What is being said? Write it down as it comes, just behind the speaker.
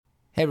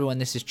Hey everyone,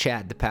 this is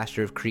Chad, the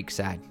pastor of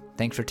Creekside.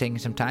 Thanks for taking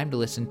some time to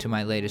listen to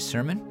my latest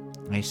sermon,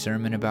 a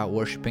sermon about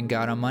worshiping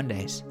God on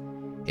Mondays.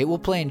 It will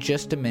play in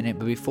just a minute,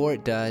 but before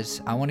it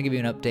does, I want to give you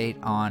an update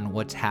on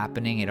what's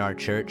happening at our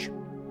church.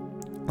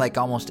 Like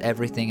almost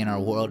everything in our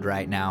world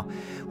right now,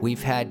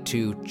 we've had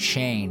to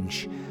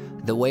change.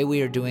 The way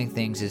we are doing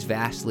things is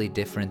vastly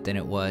different than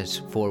it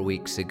was 4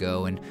 weeks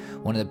ago, and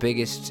one of the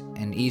biggest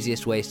and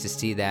easiest ways to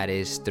see that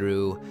is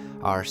through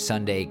our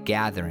Sunday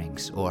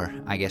gatherings, or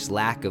I guess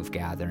lack of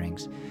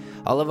gatherings.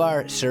 All of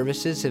our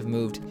services have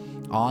moved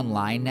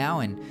online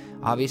now, and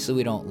obviously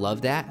we don't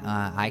love that.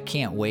 I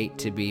can't wait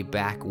to be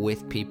back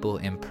with people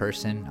in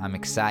person. I'm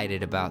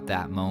excited about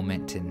that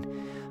moment, and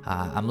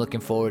I'm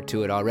looking forward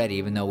to it already,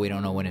 even though we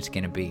don't know when it's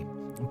going to be.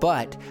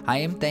 But I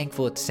am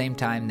thankful at the same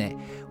time that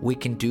we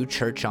can do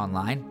church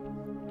online.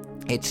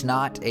 It's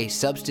not a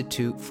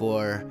substitute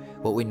for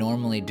what we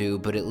normally do,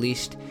 but at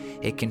least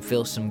it can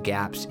fill some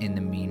gaps in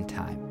the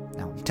meantime.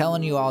 Now, I'm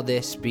telling you all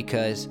this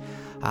because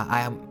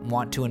I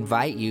want to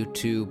invite you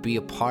to be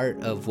a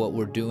part of what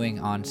we're doing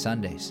on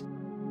Sundays.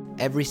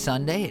 Every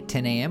Sunday at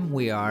 10 a.m.,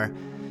 we are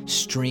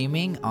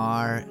streaming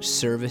our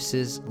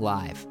services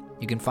live.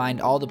 You can find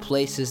all the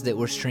places that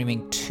we're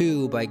streaming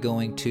to by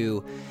going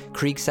to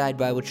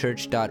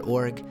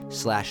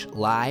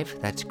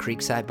creeksidebiblechurch.org/live. That's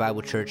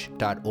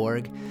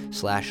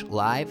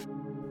creeksidebiblechurch.org/live.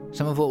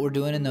 Some of what we're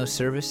doing in those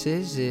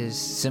services is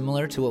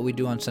similar to what we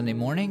do on Sunday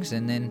mornings,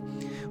 and then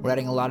we're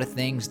adding a lot of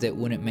things that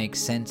wouldn't make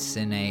sense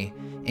in a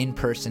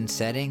in-person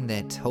setting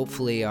that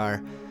hopefully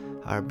are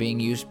being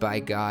used by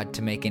God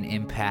to make an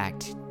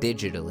impact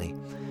digitally.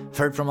 I've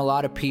heard from a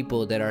lot of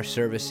people that our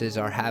services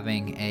are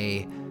having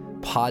a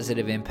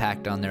positive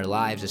impact on their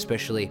lives,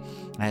 especially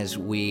as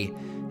we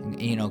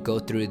go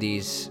through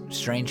these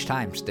strange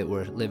times that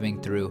we're living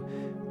through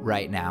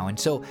right now. And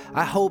so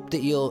I hope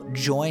that you'll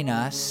join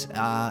us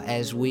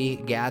as we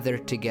gather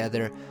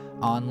together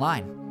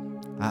online.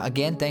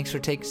 Again, thanks for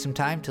taking some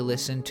time to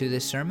listen to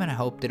this sermon. I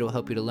hope that it will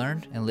help you to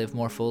learn and live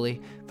more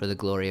fully for the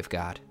glory of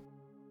God.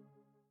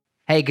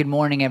 Hey, good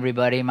morning,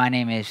 everybody. My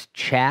name is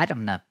Chad.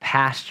 I'm the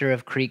pastor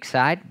of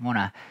Creekside. I want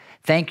to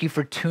thank you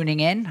for tuning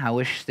in. I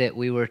wish that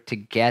we were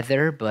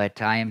together,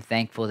 but I am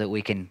thankful that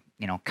we can,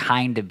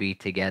 kind of be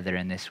together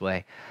in this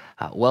way.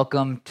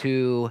 Welcome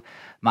to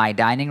my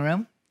dining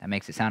room. That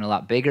makes it sound a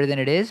lot bigger than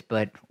it is,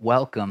 but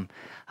welcome.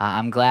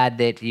 I'm glad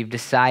that you've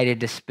decided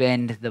to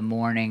spend the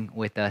morning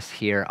with us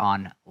here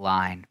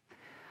online.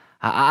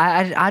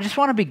 I just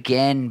want to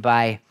begin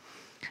by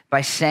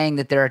saying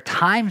that there are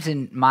times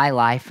in my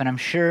life, and I'm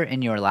sure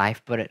in your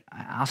life, but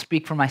I'll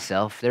speak for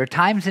myself. There are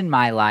times in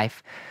my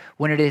life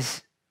when it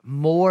is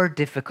more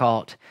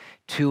difficult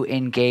to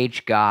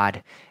engage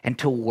God and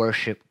to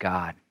worship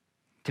God.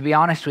 To be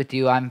honest with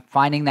you, I'm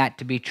finding that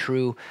to be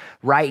true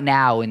right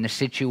now in the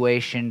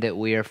situation that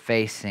we are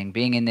facing.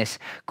 Being in this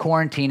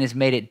quarantine has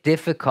made it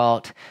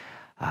difficult,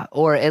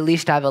 or at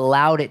least I've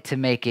allowed it to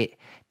make it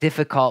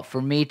difficult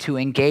for me to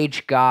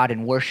engage God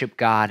and worship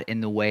God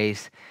in the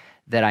ways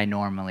that I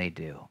normally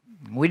do.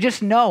 We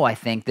just know, I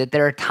think, that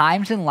there are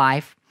times in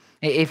life,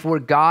 if we're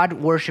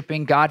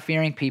God-worshiping,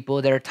 God-fearing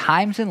people, there are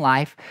times in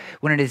life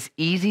when it is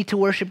easy to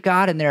worship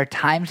God, and there are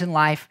times in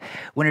life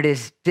when it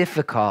is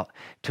difficult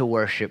to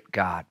worship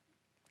God.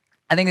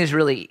 I think this is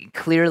really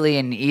clearly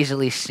and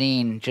easily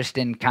seen just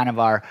in kind of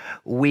our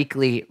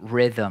weekly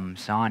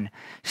rhythms. On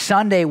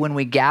Sunday, when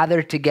we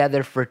gather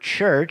together for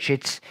church,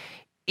 it's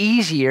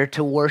easier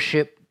to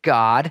worship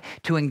God,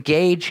 to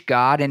engage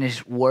God in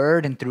His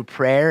Word and through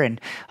prayer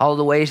and all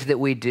the ways that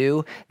we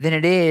do, than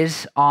it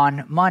is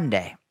on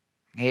Monday.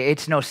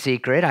 It's no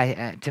secret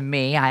to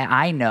me.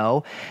 I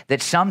know that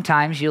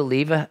sometimes you'll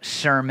leave a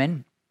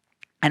sermon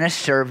and a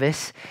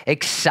service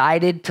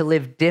excited to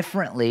live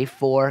differently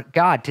for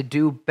God, to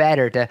do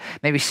better, to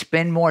maybe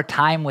spend more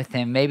time with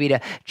Him, maybe to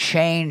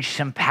change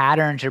some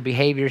patterns or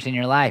behaviors in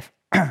your life.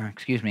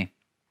 Excuse me.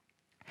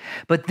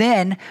 But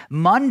then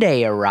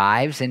Monday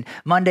arrives, and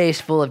Monday is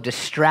full of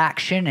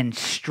distraction and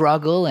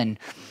struggle and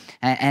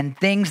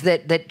things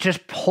that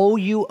just pull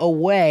you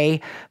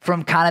away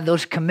from kind of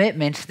those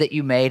commitments that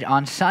you made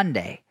on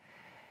Sunday.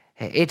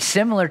 It's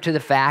similar to the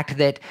fact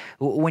that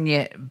when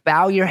you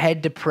bow your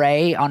head to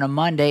pray on a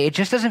Monday, it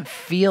just doesn't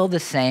feel the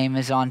same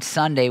as on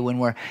Sunday when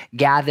we're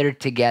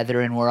gathered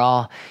together and we're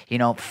all,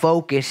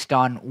 focused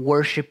on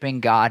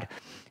worshiping God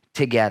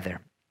together.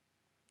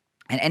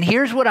 And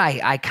here's what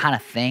I kind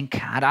of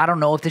think. I don't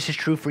know if this is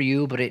true for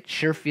you, but it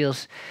sure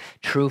feels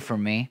true for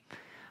me.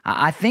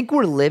 I think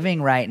we're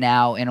living right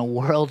now in a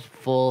world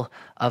full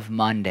of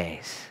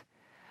Mondays.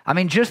 I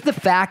mean, just the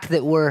fact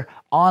that we're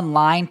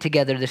online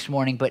together this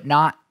morning, but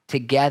not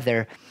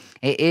together,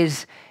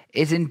 is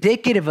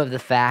indicative of the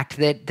fact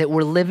that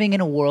we're living in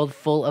a world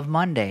full of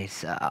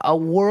Mondays. A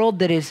world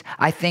that is,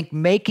 I think,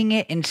 making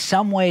it in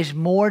some ways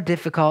more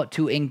difficult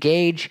to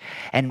engage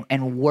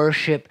and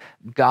worship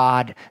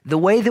God the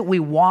way that we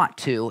want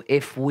to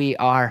if we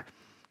are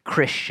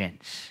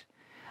Christians.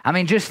 I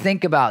mean, just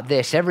think about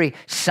this. Every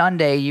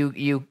Sunday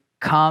you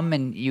come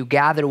and you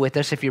gather with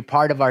us if you're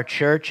part of our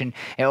church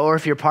or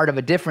if you're part of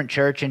a different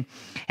church.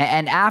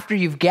 And after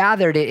you've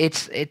gathered,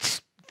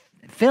 it's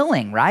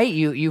filling, right?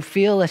 You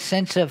feel a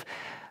sense of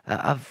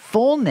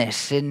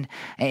fullness in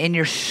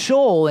your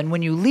soul. And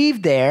when you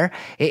leave there,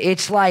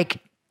 it's like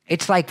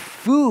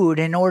food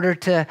in order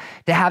to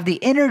have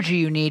the energy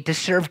you need to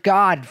serve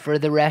God for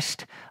the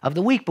rest of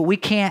the week. But we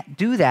can't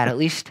do that, at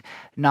least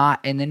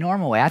not in the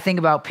normal way. I think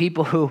about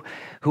people who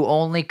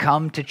only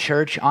come to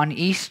church on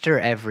Easter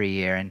every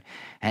year,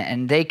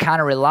 and they kind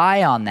of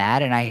rely on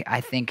that. And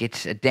I think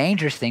it's a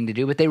dangerous thing to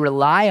do, but they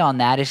rely on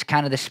that as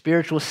kind of the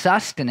spiritual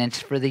sustenance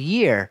for the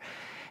year.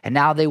 And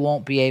now they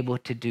won't be able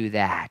to do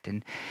that.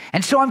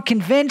 And so I'm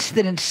convinced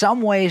that in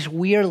some ways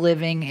we are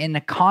living in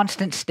a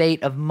constant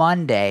state of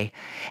Monday.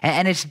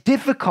 And it's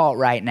difficult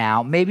right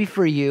now, maybe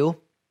for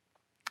you,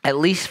 at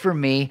least for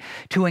me,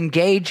 to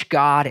engage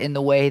God in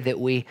the way that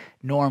we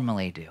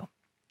normally do.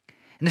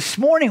 And this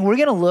morning we're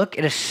going to look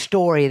at a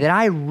story that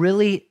I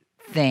really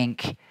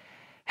think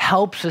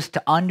helps us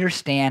to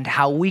understand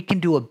how we can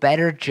do a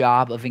better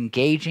job of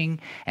engaging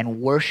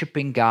and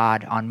worshiping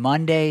God on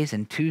Mondays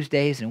and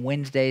Tuesdays and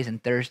Wednesdays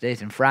and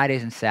Thursdays and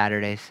Fridays and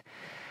Saturdays.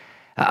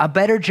 A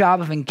better job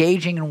of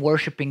engaging and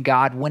worshiping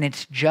God when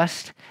it's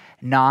just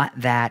not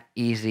that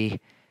easy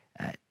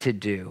to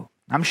do.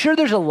 I'm sure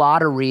there's a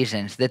lot of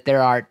reasons that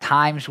there are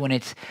times when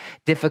it's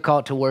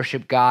difficult to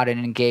worship God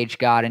and engage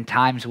God and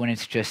times when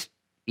it's just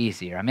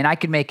easier. I mean, I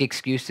could make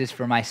excuses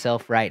for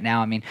myself right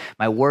now. I mean,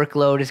 my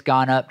workload has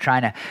gone up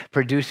trying to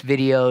produce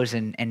videos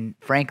and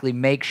frankly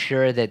make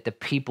sure that the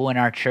people in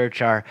our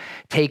church are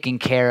taken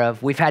care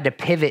of. We've had to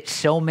pivot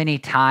so many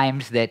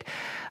times that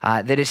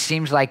it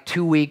seems like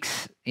 2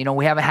 weeks,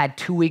 we haven't had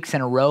 2 weeks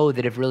in a row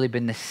that have really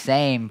been the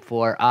same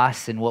for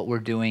us and what we're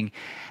doing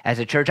as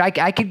a church.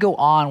 I could go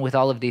on with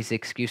all of these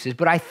excuses,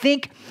 but I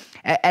think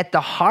at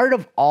the heart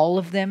of all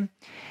of them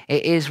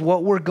is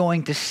what we're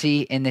going to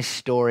see in this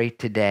story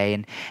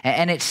today.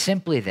 And it's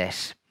simply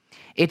this.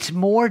 It's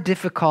more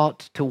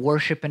difficult to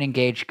worship and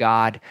engage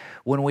God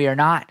when we are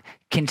not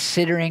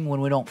considering, when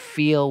we don't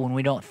feel, when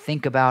we don't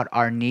think about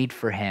our need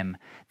for Him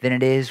than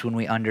it is when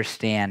we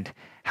understand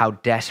how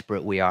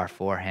desperate we are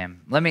for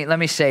Him. Let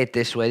me say it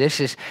this way. This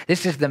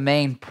is the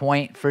main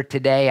point for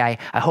today.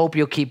 I hope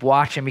you'll keep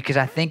watching because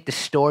I think the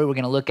story we're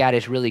going to look at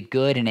is really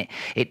good and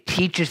it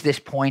teaches this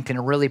point in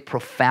a really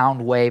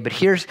profound way. But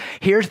here's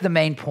the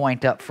main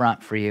point up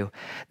front for you.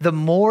 The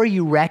more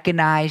you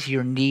recognize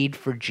your need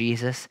for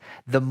Jesus,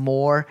 the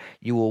more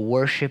you will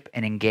worship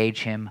and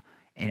engage Him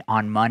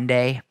on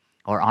Monday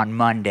or on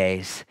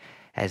Mondays,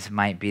 as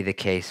might be the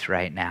case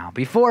right now.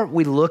 Before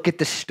we look at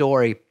the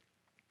story,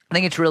 I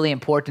think it's really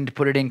important to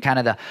put it in kind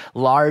of the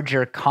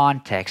larger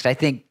context. I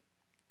think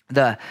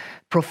the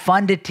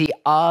profundity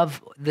of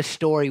the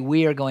story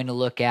we are going to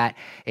look at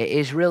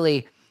is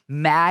really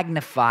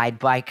magnified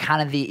by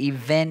kind of the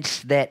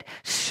events that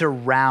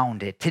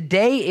surround it.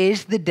 Today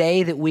is the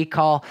day that we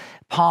call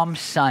Palm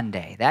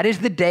Sunday. That is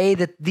the day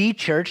that the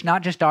church,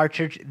 not just our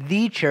church,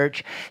 the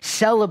church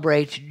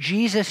celebrates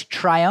Jesus'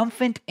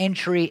 triumphant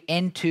entry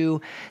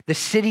into the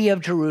city of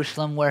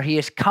Jerusalem where He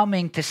is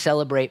coming to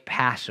celebrate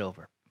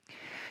Passover.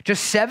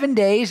 Just 7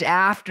 days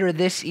after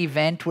this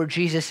event where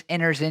Jesus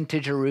enters into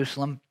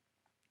Jerusalem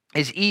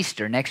is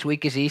Easter. Next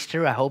week is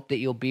Easter. I hope that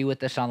you'll be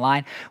with us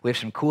online. We have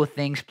some cool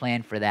things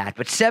planned for that.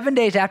 But 7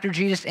 days after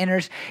Jesus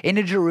enters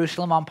into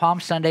Jerusalem on Palm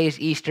Sunday is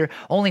Easter.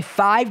 Only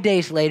 5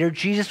 days later,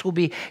 Jesus will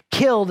be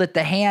killed at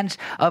the hands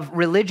of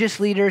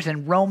religious leaders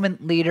and Roman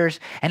leaders,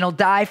 and He'll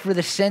die for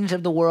the sins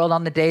of the world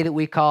on the day that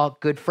we call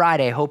Good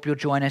Friday. I hope you'll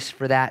join us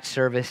for that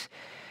service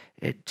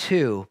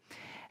too.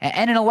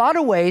 And in a lot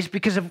of ways,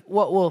 because of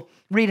what we'll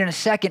read in a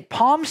second,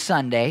 Palm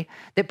Sunday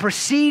that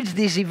precedes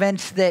these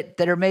events that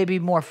are maybe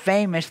more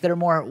famous, that are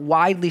more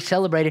widely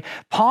celebrated,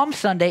 Palm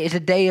Sunday is a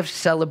day of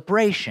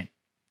celebration.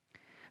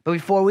 But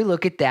before we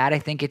look at that, I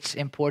think it's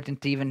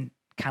important to even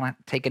kind of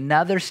take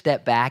another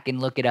step back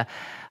and look at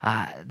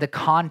the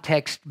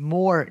context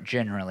more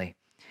generally.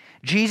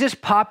 Jesus'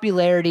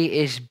 popularity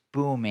is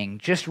booming.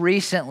 Just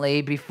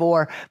recently,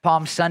 before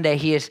Palm Sunday,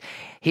 he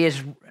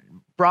has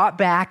brought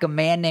back a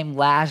man named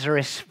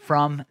Lazarus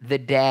from the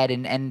dead.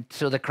 And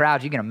so the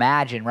crowds, you can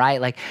imagine, right?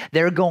 Like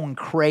they're going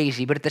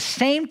crazy. But at the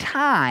same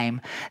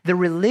time, the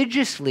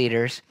religious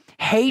leaders'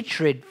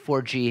 hatred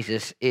for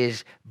Jesus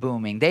is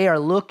booming. They are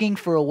looking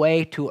for a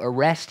way to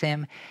arrest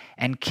Him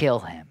and kill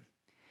Him.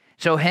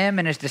 So Him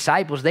and His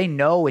disciples, they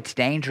know it's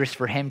dangerous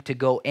for Him to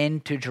go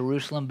into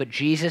Jerusalem, but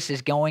Jesus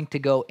is going to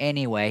go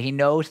anyway. He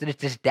knows that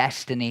it's His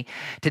destiny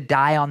to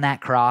die on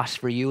that cross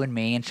for you and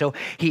me. And so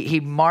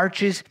he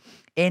marches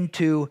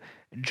into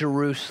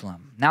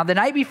Jerusalem. Now, the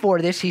night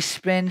before this, He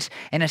spends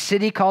in a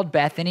city called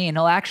Bethany, and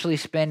He'll actually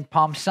spend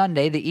Palm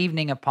Sunday, the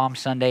evening of Palm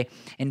Sunday,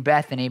 in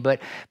Bethany. But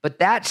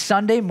that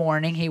Sunday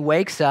morning, He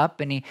wakes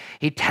up and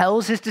he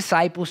tells His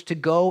disciples to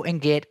go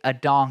and get a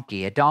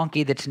donkey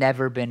that's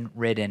never been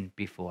ridden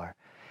before.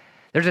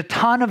 There's a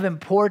ton of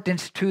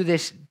importance to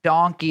this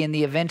donkey and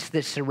the events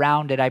that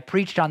surround it. I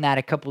preached on that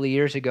a couple of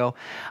years ago.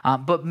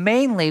 But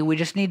mainly, we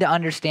just need to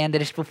understand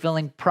that it's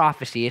fulfilling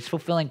prophecy. It's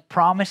fulfilling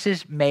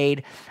promises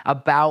made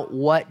about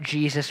what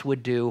Jesus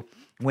would do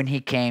when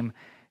he came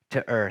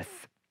to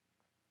earth.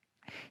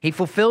 He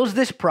fulfills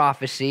this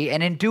prophecy,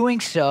 and in doing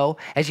so,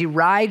 as he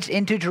rides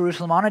into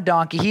Jerusalem on a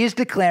donkey, he is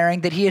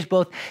declaring that he is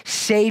both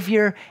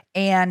Savior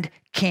and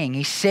King.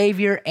 He's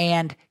Savior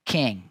and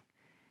King.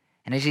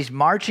 And as he's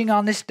marching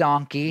on this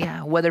donkey,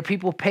 whether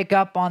people pick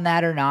up on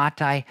that or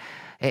not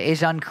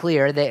is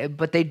unclear,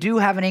 but they do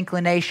have an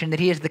inclination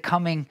that he is the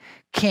coming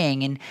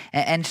king.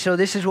 And so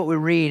this is what we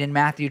read in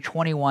Matthew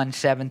 21,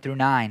 7 through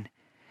 9.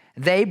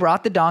 They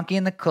brought the donkey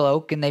and the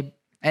cloak,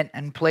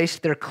 and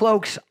placed their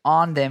cloaks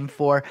on them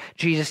for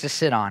Jesus to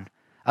sit on.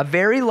 A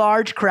very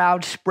large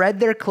crowd spread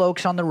their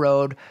cloaks on the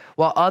road,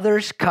 while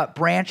others cut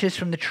branches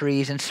from the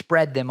trees and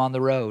spread them on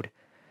the road.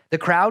 The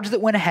crowds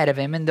that went ahead of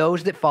him and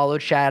those that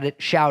followed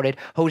shouted,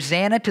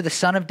 "Hosanna to the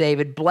Son of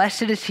David!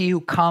 Blessed is he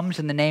who comes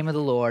in the name of the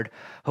Lord!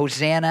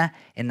 Hosanna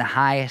in the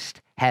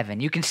highest heaven."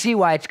 You can see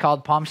why it's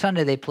called Palm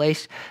Sunday. They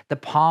place the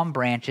palm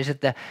branches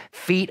at the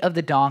feet of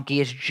the donkey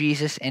as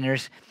Jesus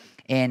enters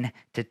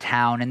into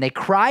town. And they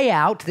cry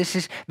out, this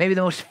is maybe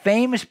the most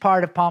famous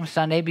part of Palm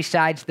Sunday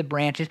besides the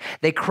branches.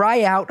 They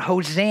cry out,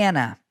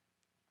 "Hosanna."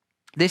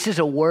 This is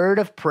a word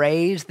of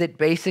praise that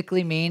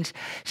basically means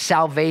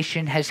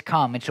salvation has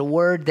come. It's a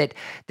word that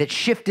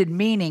shifted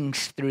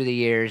meanings through the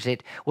years.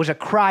 It was a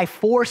cry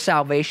for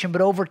salvation,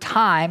 but over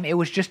time, it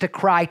was just a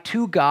cry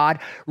to God,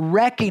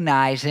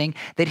 recognizing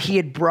that he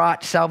had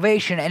brought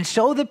salvation. And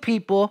so the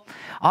people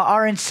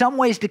are in some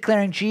ways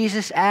declaring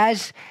Jesus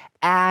as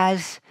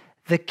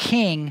the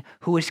king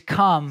who has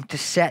come to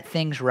set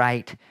things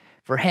right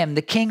for him.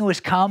 The king who has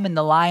come in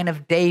the line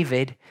of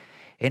David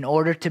in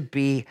order to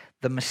be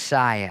the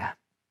Messiah.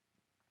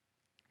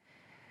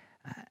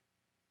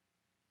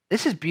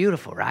 This is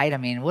beautiful, right? I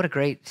mean, what a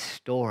great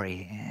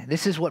story.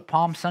 This is what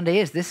Palm Sunday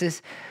is. This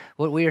is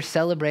what we are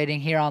celebrating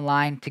here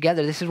online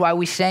together. This is why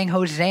we sang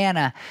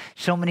Hosanna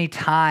so many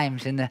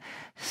times in the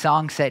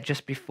song set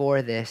just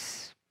before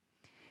this.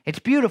 It's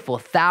beautiful.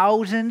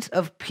 Thousands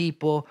of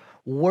people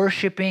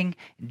worshiping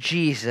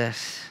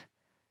Jesus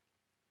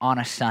on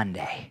a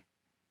Sunday.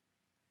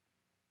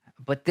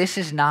 But this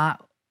is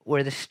not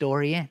where the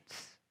story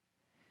ends.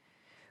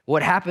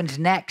 What happens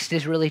next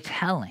is really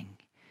telling.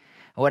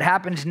 What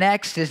happens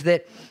next is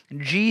that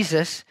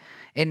Jesus,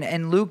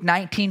 in Luke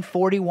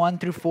 19:41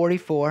 through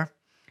 44,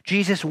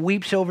 Jesus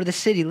weeps over the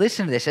city.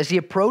 Listen to this. As he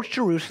approached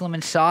Jerusalem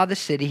and saw the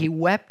city, he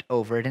wept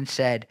over it and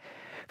said,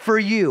 For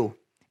if you,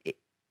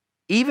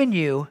 even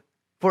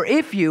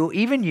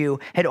you,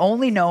 had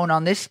only known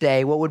on this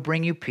day what would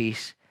bring you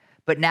peace,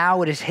 but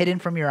now it is hidden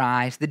from your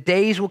eyes. The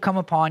days will come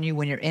upon you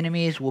when your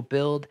enemies will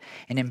build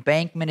an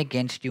embankment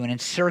against you and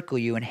encircle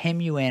you and hem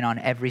you in on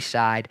every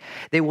side.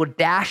 They will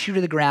dash you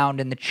to the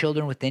ground and the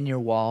children within your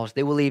walls.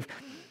 They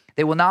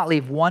will not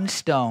leave one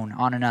stone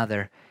on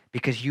another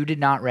because you did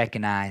not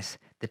recognize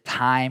the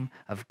time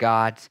of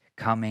God's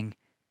coming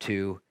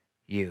to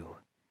you.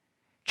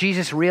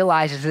 Jesus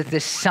realizes that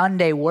this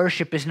Sunday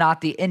worship is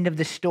not the end of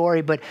the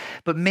story, but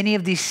many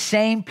of these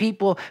same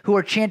people who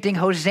are chanting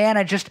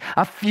Hosanna just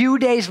a few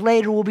days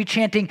later will be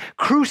chanting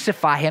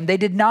crucify him. They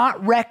did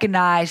not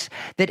recognize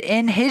that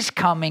in his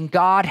coming,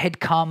 God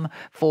had come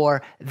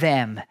for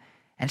them.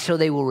 And so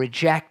they will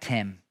reject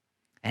him.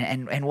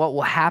 And what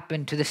will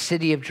happen to the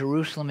city of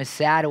Jerusalem is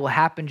sad. It will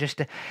happen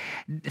just a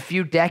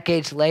few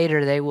decades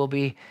later. They will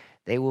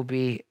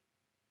be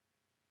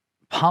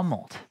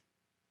pummeled,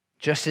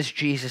 just as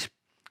Jesus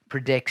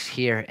predicts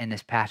here in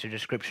this passage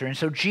of Scripture. And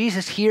so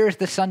Jesus hears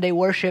the Sunday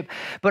worship,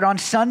 but on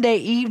Sunday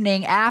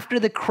evening, after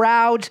the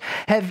crowds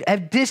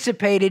have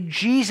dissipated,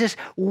 Jesus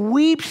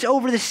weeps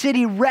over the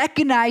city,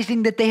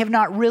 recognizing that they have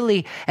not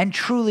really and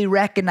truly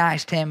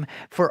recognized him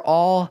for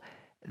all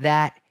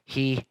that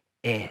he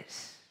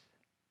is.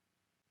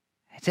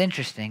 It's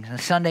interesting. The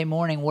Sunday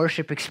morning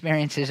worship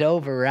experience is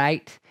over,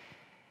 right?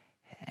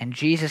 And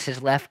Jesus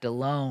is left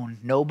alone,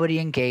 nobody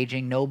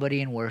engaging,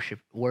 nobody in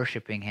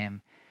worshiping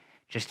him,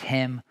 just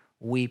him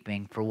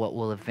weeping for what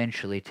will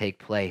eventually take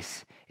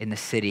place in the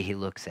city he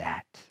looks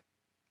at.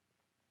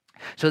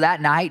 So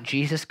that night,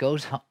 Jesus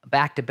goes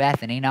back to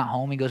Bethany, not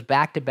home. He goes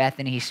back to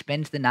Bethany. He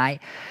spends the night.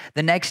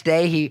 The next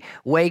day, he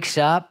wakes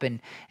up and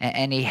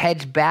he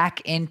heads back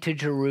into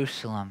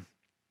Jerusalem.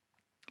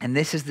 And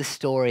this is the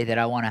story that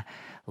I want to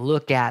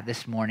look at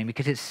this morning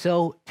because it's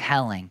so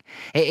telling.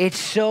 It's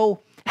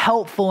so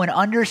helpful in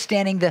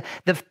understanding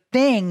the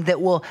thing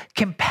that will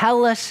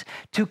compel us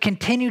to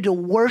continue to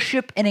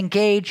worship and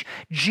engage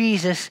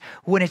Jesus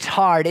when it's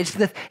hard. It's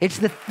the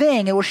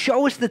thing. It will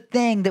show us the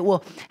thing that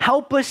will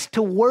help us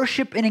to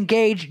worship and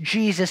engage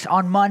Jesus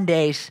on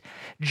Mondays,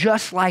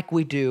 just like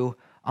we do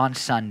on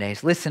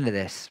Sundays. Listen to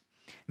this.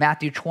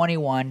 Matthew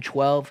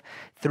 21:12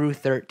 through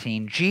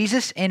 13.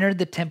 Jesus entered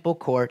the temple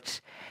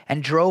courts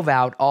and drove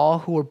out all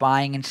who were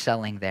buying and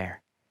selling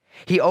there.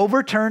 He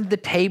overturned the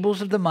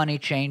tables of the money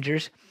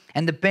changers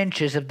and the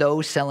benches of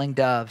those selling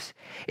doves.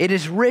 It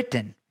is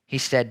written, he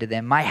said to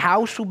them, "My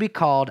house will be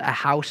called a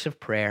house of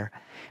prayer,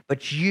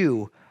 but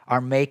you are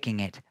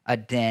making it a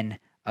den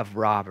of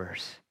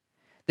robbers."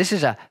 This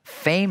is a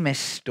famous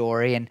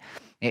story, and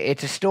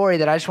it's a story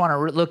that I just want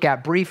to look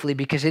at briefly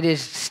because it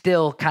is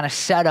still kind of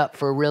set up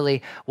for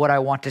really what I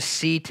want to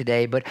see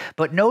today. But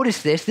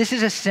notice this. This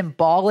is a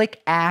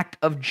symbolic act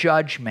of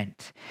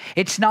judgment.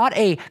 It's not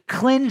a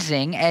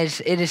cleansing,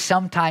 as it is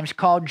sometimes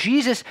called.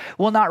 Jesus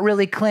will not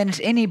really cleanse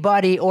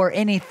anybody or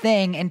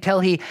anything until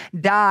he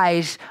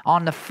dies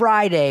on the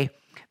Friday.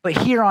 But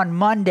here on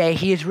Monday,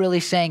 he is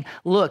really saying,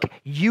 look,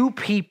 you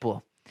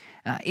people,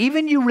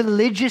 even you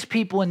religious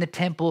people in the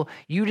temple,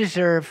 you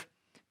deserve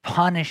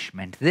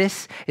punishment.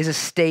 This is a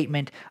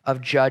statement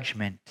of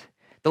judgment.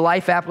 The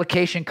Life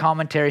Application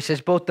Commentary says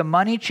both the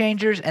money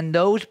changers and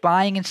those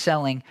buying and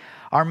selling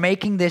are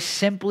making this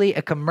simply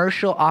a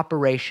commercial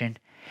operation,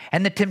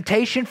 and the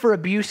temptation for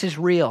abuse is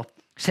real.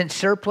 Since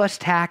surplus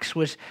tax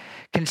was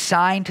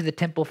consigned to the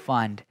temple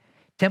fund,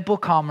 temple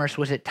commerce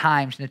was at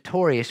times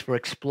notorious for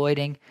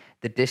exploiting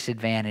the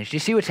disadvantaged. Do you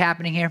see what's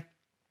happening here?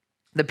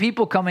 The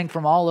people coming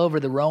from all over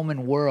the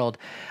Roman world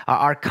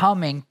are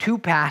coming to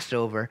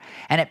Passover,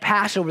 and at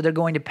Passover they're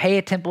going to pay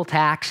a temple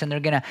tax and they're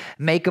going to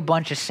make a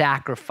bunch of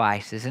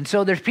sacrifices. And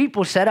so there's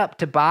people set up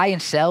to buy and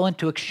sell and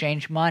to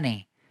exchange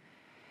money.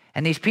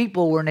 And these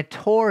people were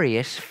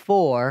notorious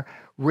for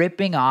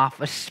ripping off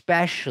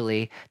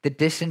especially the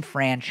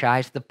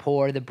disenfranchised, the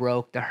poor, the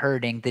broke, the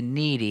hurting, the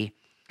needy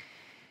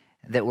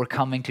that were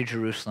coming to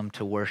Jerusalem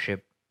to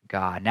worship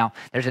God. Now,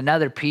 there's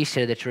another piece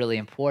here that's really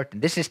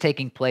important. This is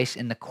taking place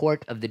in the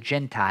court of the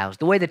Gentiles.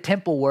 The way the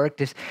temple worked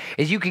is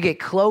you could get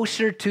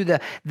closer to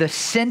the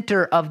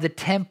center of the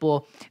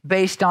temple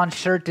based on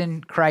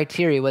certain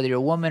criteria, whether you're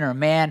a woman or a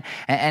man,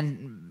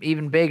 and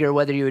even bigger,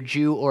 whether you're a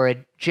Jew or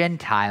a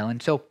Gentile.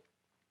 And so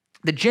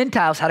the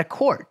Gentiles had a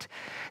court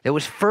that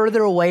was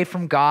further away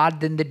from God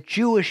than the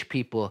Jewish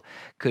people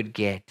could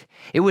get.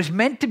 It was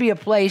meant to be a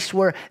place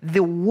where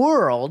the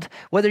world,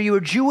 whether you were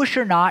Jewish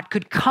or not,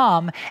 could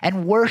come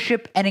and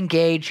worship and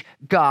engage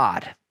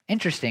God.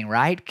 Interesting,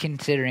 right?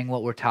 Considering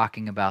what we're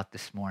talking about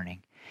this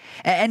morning.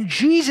 And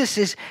Jesus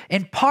is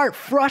in part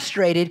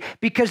frustrated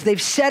because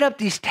they've set up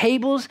these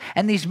tables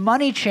and these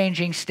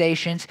money-changing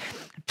stations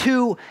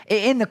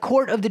in the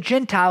court of the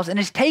Gentiles, and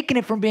has taken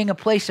it from being a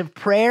place of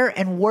prayer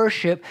and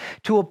worship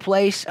to a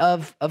place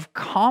of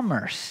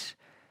commerce.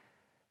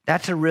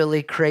 That's a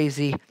really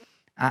crazy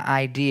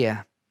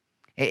idea.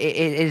 It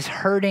is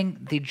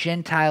hurting the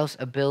Gentiles'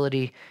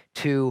 ability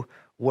to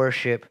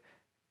worship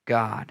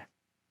God.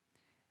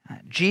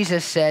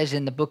 Jesus says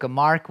in the book of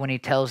Mark, when he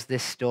tells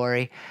this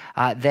story,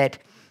 that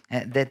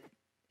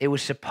it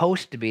was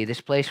supposed to be,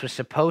 this place was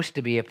supposed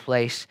to be a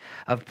place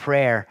of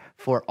prayer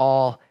for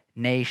all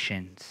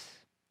nations.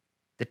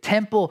 The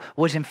temple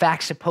was in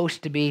fact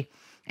supposed to be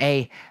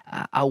a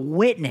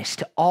witness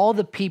to all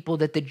the people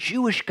that the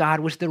Jewish God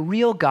was the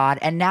real God,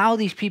 and now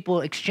these people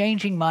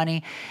exchanging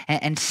money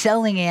and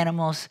selling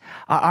animals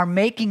are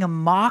making a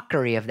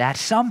mockery of that,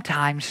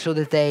 sometimes so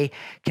that they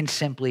can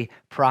simply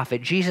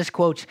profit. Jesus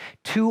quotes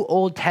two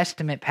Old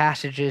Testament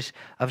passages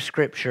of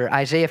Scripture,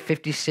 Isaiah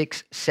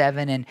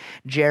 56:7 and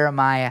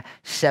Jeremiah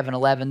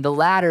 7:11. The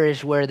latter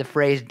is where the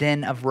phrase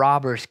 "den of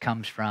robbers"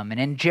 comes from. And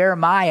in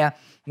Jeremiah,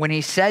 when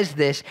he says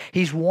this,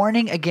 he's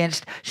warning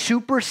against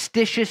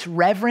superstitious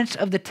reverence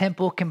of the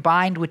temple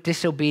combined with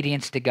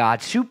disobedience to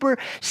God.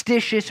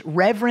 Superstitious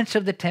reverence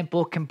of the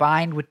temple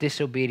combined with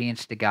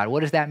disobedience to God.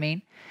 What does that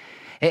mean?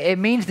 It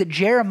means that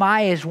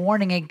Jeremiah is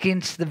warning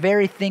against the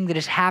very thing that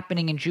is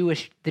happening in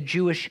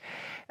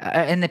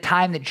in the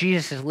time that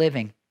Jesus is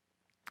living.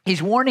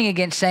 He's warning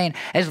against saying,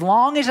 as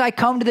long as I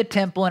come to the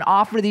temple and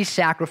offer these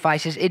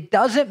sacrifices, it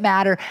doesn't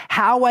matter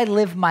how I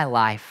live my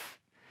life.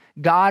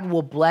 God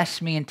will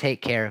bless me and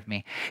take care of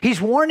me. He's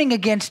warning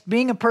against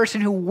being a person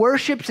who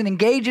worships and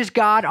engages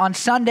God on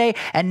Sunday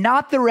and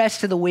not the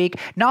rest of the week,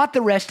 not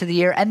the rest of the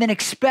year, and then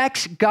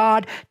expects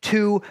God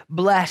to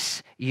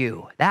bless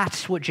you.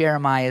 That's what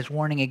Jeremiah is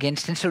warning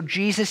against. And so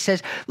Jesus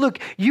says, look,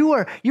 you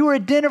are a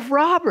den of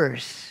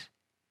robbers.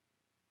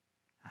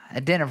 A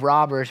den of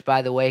robbers,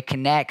 by the way,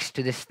 connects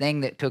to this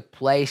thing that took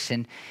place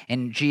in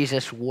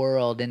Jesus'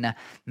 world. In the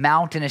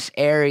mountainous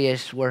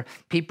areas where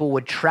people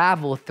would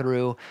travel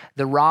through,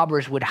 the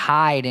robbers would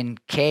hide in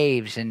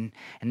caves, and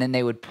then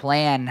they would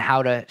plan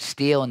how to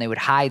steal, and they would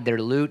hide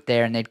their loot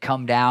there, and they'd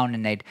come down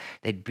and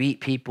they'd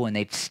beat people and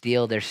they'd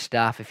steal their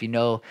stuff. If you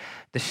know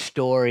the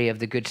story of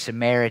the Good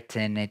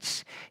Samaritan,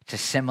 it's a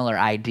similar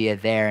idea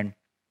there.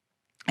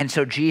 And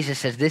so Jesus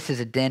says, this is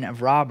a den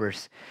of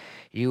robbers.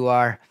 You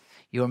are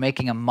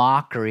making a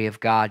mockery of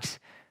God's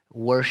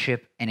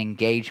worship and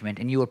engagement,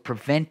 and you are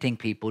preventing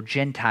people,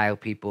 Gentile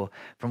people,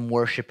 from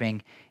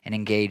worshiping and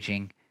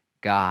engaging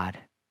God.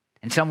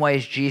 In some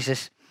ways,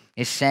 Jesus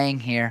is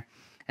saying here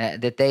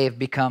that they have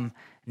become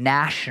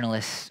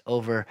nationalists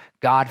over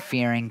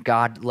God-fearing,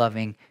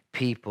 God-loving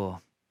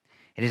people.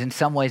 It is in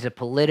some ways a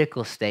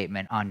political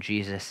statement on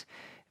Jesus'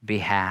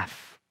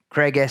 behalf.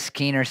 Craig S.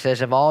 Keener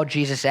says, of all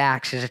Jesus'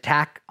 acts, his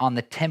attack on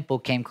the temple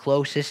came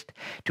closest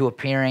to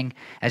appearing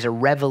as a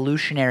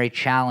revolutionary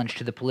challenge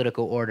to the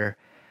political order.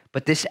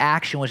 But this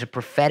action was a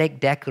prophetic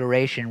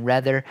declaration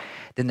rather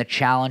than the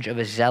challenge of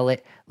a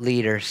zealot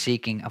leader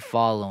seeking a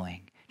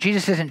following.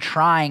 Jesus isn't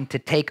trying to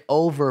take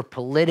over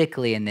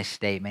politically in this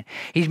statement.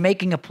 He's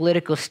making a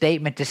political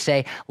statement to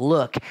say,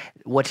 look,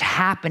 what's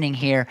happening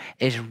here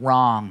is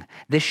wrong.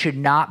 This should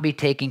not be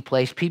taking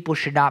place. People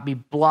should not be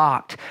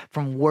blocked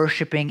from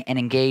worshiping and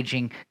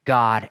engaging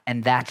God.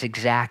 And that's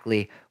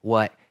exactly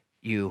what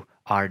you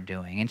are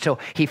doing. And so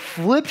he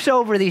flips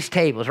over these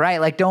tables, right?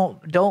 Like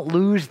don't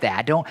lose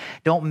that.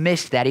 Don't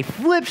miss that. He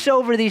flips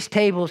over these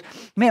tables.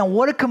 Man,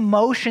 what a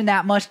commotion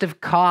that must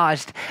have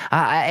caused.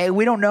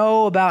 We don't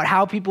know about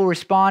how people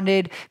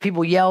responded.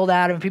 People yelled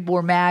at him. People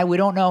were mad. We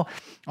don't know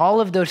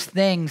all of those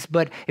things,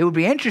 but it would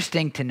be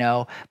interesting to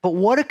know. But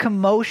what a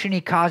commotion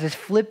he causes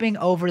flipping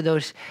over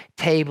those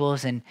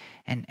tables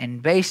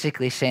and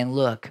basically saying,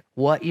 look,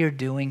 what you're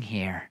doing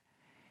here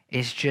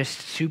is just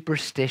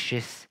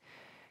superstitious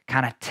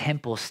kind of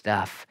temple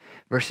stuff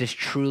versus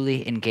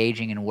truly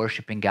engaging and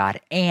worshiping God,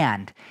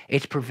 and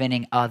it's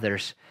preventing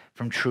others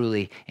from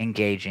truly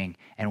engaging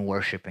and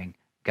worshiping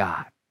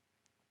God.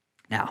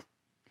 Now,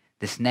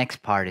 this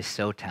next part is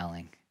so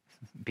telling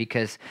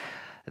because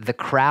the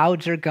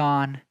crowds are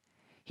gone.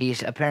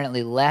 He's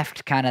apparently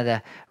left kind of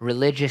the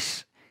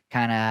religious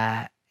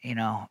kind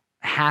of,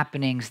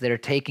 happenings that are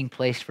taking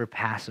place for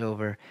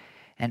Passover.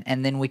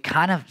 And then we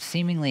kind of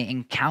seemingly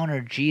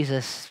encounter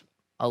Jesus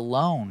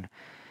alone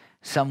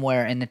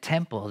somewhere in the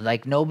temple.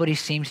 Like nobody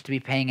seems to be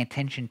paying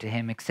attention to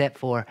him except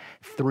for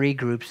 3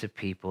 groups of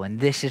people. And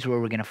this is where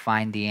we're going to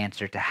find the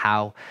answer to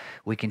how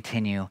we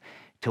continue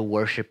to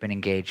worship and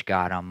engage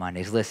God on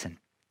Mondays. Listen,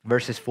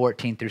 verses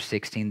 14 through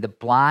 16. The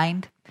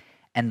blind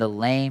and the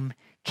lame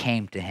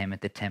came to him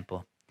at the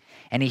temple,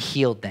 and he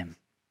healed them.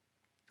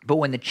 But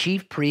when the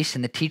chief priests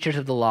and the teachers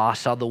of the law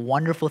saw the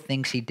wonderful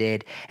things he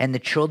did and the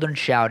children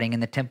shouting in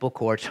the temple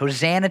courts,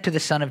 Hosanna to the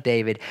Son of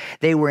David,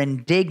 they were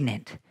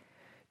indignant.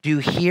 Do you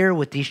hear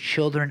what these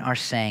children are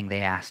saying?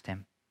 They asked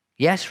him.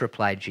 Yes,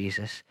 replied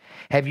Jesus.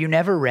 Have you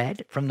never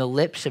read from the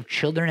lips of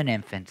children and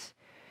infants,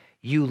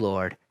 you,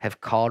 Lord,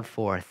 have called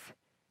forth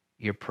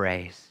your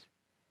praise?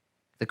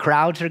 The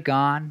crowds are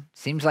gone.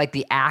 Seems like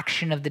the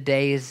action of the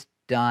day is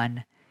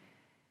done.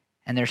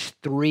 And there's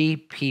 3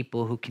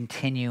 people who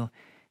continue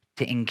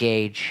to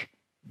engage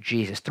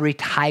Jesus. 3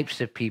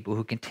 types of people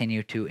who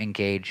continue to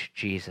engage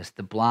Jesus.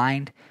 The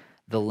blind,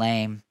 the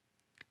lame,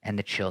 and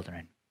the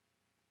children.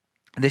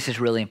 This is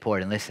really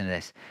important. Listen to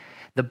this.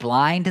 The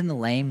blind and the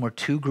lame were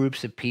 2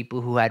 groups of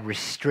people who had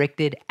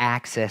restricted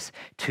access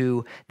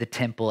to the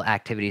temple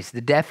activities.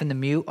 The deaf and the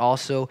mute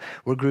also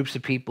were groups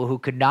of people who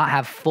could not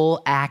have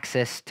full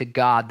access to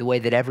God the way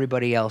that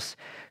everybody else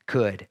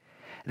could.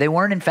 They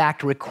weren't, in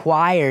fact,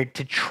 required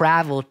to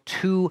travel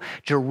to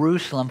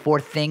Jerusalem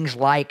for things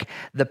like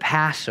the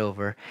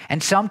Passover.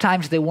 And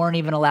sometimes they weren't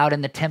even allowed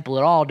in the temple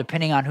at all,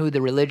 depending on who the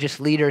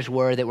religious leaders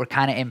were that were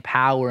kind of in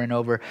power and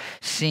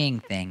overseeing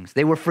things.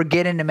 They were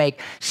forbidden to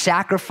make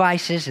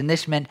sacrifices, and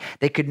this meant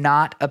they could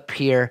not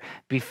appear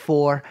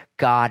before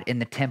God in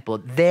the temple.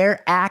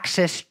 Their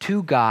access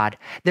to God,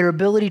 their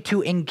ability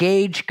to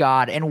engage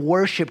God and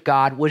worship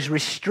God was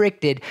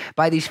restricted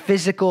by these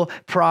physical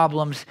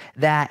problems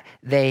that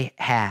they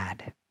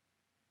had.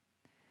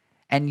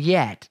 And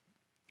yet,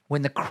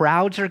 when the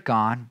crowds are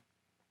gone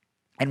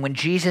and when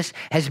Jesus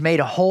has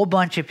made a whole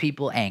bunch of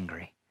people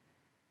angry,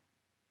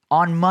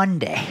 on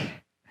Monday,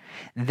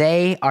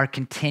 they are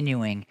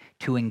continuing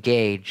to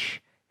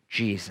engage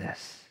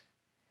Jesus.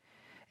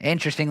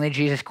 Interestingly,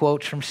 Jesus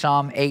quotes from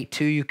Psalm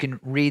 8:2. You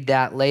can read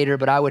that later,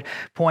 but I would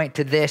point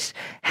to this.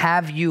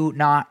 Have you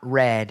not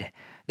read?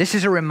 This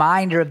is a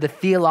reminder of the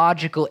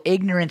theological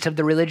ignorance of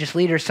the religious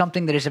leaders,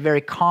 something that is a very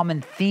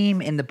common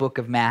theme in the book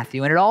of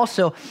Matthew. And it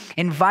also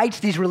invites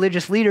these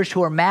religious leaders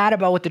who are mad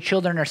about what the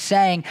children are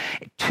saying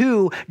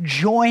to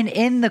join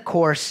in the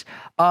course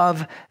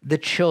of the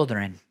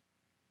children.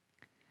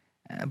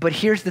 But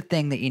here's the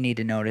thing that you need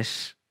to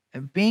notice.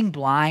 Being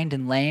blind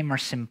and lame are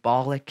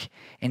symbolic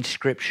in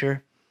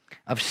Scripture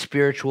of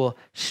spiritual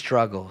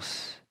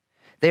struggles.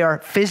 They are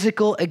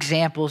physical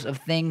examples of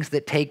things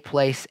that take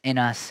place in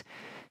us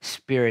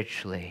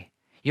spiritually.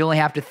 You only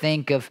have to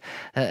think of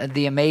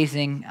the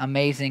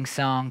amazing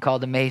song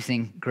called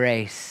Amazing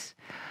Grace.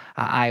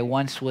 I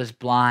once was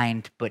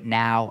blind, but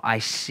now I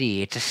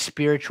see. It's a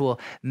spiritual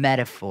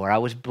metaphor. I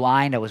was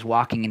blind. I was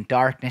walking in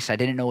darkness. I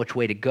didn't know which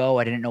way to go.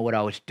 I didn't know what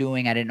I was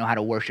doing. I didn't know how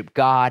to worship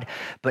God,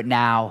 but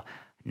now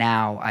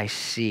I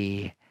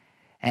see.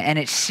 And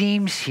it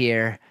seems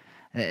here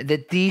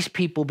that these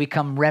people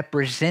become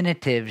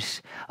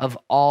representatives of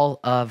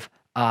all of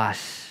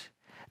us.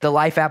 The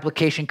Life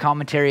Application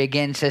Commentary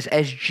again says,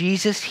 as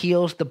Jesus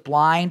heals the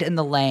blind and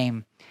the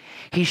lame,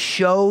 he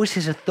shows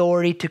his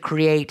authority to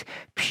create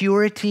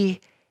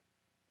purity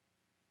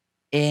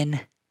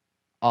in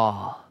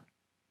all.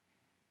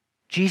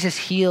 Jesus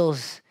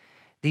heals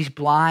these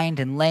blind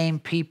and lame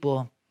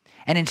people,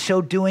 and in so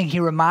doing, he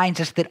reminds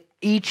us that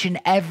each and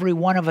every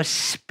one of us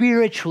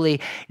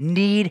spiritually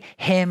need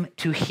him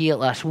to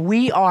heal us.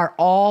 We are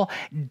all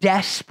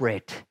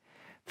desperate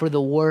for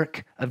the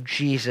work of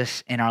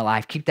Jesus in our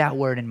life. Keep that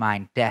word in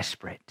mind,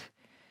 desperate.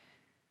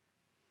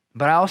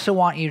 But I also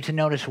want you to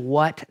notice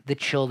what the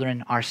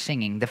children are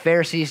singing. The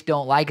Pharisees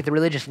don't like it. The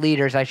religious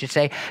leaders, I should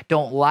say,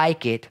 don't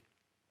like it.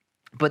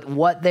 But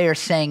what they are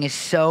saying is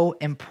so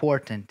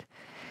important.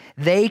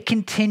 They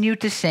continue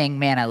to sing,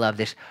 man, I love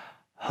this,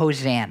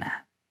 Hosanna.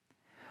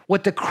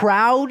 What the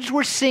crowds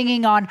were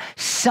singing on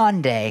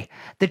Sunday,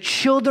 the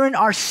children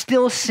are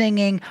still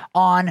singing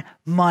on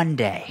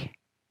Monday.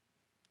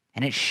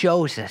 And it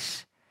shows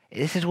us,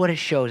 this is what it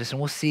shows us,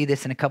 and we'll see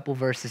this in a couple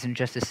verses in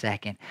just a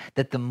second,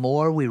 that the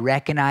more we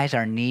recognize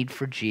our need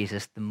for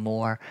Jesus, the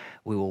more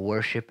we will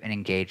worship and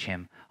engage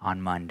him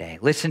on Monday.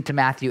 Listen to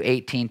Matthew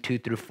 18,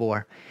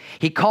 2-4.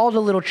 He called a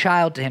little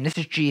child to him, this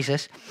is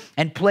Jesus,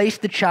 and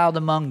placed the child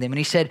among them. And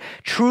he said,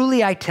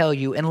 truly I tell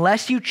you,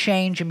 unless you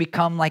change and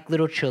become like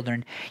little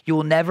children, you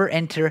will never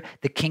enter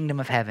the kingdom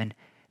of heaven.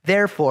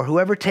 Therefore,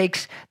 whoever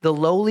takes the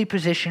lowly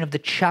position of the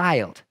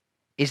child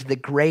is the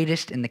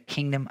greatest in the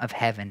kingdom of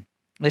heaven.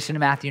 Listen to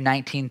Matthew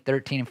 19,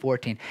 13 and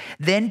 14.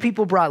 Then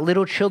people brought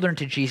little children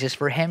to Jesus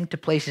for him to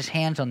place his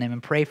hands on them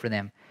and pray for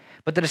them.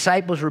 But the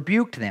disciples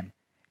rebuked them.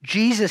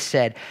 Jesus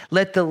said,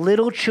 let the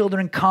little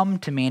children come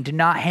to me and do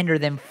not hinder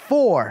them,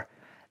 for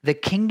the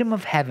kingdom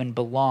of heaven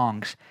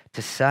belongs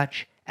to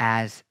such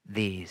as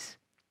these.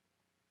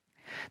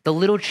 The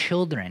little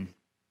children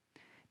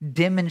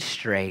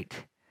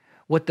demonstrate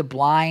what the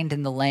blind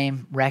and the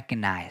lame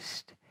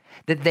recognized,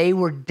 that they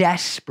were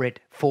desperate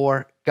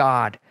for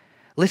God.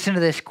 Listen to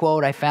this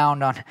quote I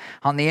found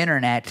on the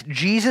internet.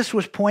 Jesus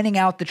was pointing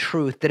out the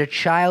truth that a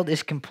child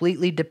is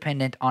completely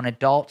dependent on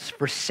adults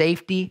for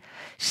safety,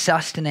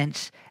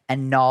 sustenance,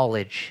 and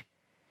knowledge.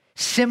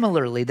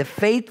 Similarly, the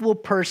faithful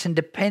person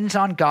depends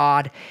on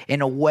God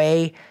in a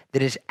way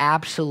that is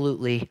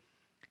absolutely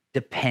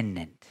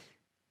dependent.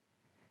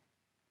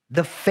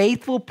 The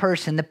faithful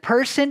person, the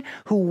person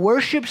who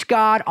worships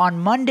God on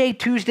Monday,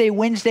 Tuesday,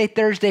 Wednesday,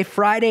 Thursday,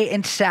 Friday,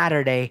 and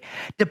Saturday,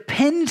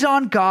 depends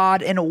on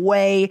God in a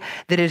way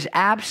that is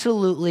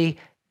absolutely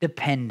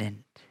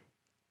dependent.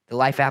 The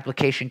Life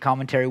Application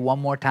Commentary one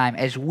more time.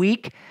 As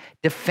weak,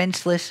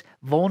 defenseless,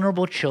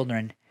 vulnerable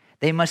children,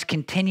 they must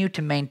continue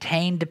to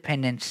maintain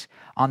dependence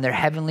on their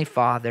Heavenly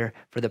Father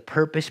for the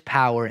purpose,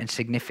 power, and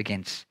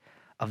significance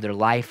of their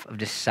life of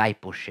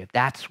discipleship.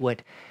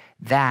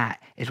 That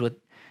is what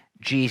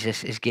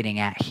Jesus is getting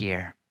at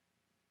here.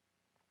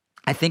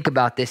 I think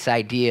about this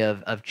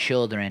idea of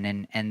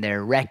children and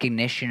their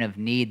recognition of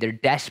need, their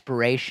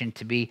desperation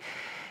to be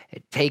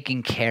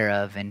taken care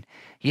of. And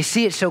you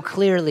see it so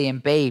clearly in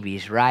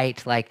babies,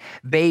 right? Like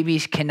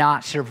babies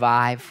cannot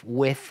survive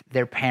with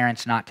their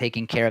parents not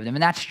taking care of them.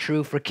 And that's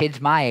true for kids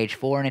my age,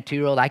 4 and a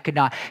 2-year-old. I could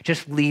not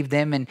just leave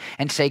them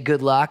and say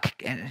good luck,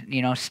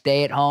 and,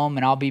 stay at home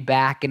and I'll be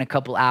back in a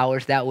couple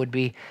hours. That would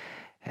be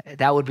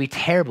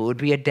terrible. It would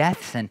be a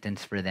death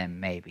sentence for them,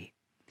 maybe.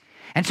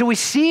 And so we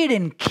see it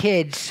in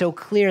kids so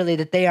clearly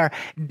that they are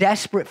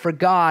desperate for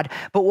God.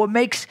 But what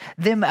makes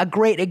them a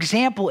great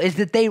example is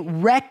that they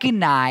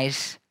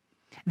recognize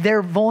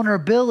their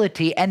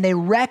vulnerability and they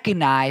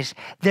recognize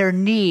their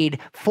need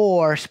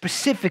for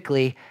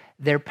specifically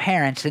their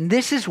parents. And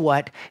this is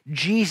what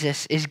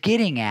Jesus is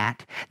getting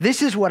at.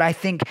 This is what I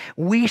think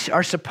we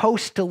are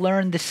supposed to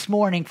learn this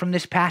morning from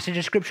this passage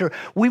of Scripture.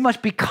 We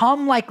must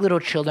become like little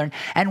children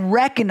and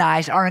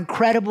recognize our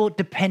incredible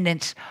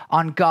dependence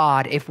on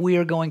God if we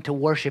are going to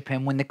worship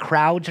him when the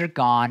crowds are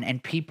gone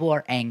and people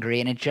are angry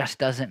and it just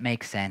doesn't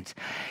make sense.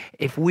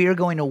 If we are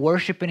going to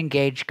worship and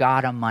engage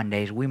God on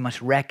Mondays, we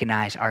must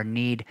recognize our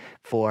need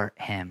for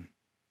him.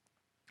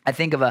 I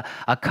think of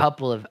a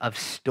couple of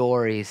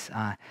stories.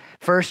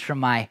 First, from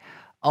my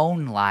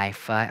own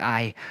life,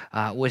 I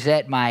was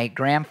at my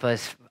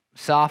grandpa's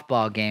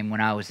softball game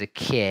when I was a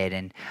kid,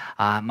 and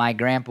my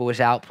grandpa was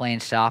out playing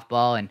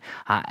softball,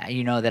 and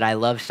you know that I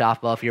love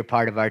softball if you're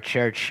part of our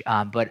church,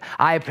 but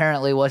I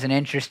apparently wasn't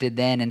interested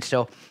then, and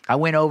so I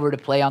went over to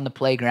play on the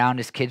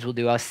playground, as kids will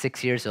do. I was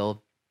 6 years old.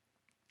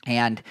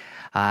 And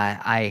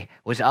I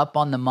was up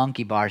on the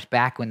monkey bars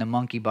back when the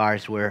monkey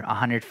bars were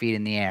 100 feet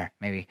in the air.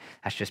 Maybe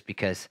that's just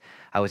because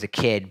I was a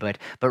kid, but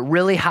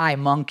really high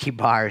monkey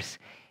bars.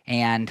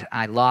 And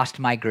I lost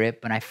my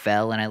grip and I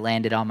fell and I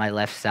landed on my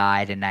left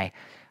side and I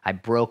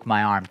broke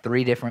my arm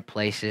 3 different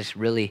places,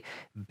 really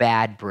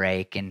bad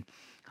break. And,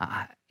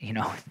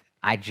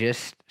 I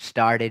just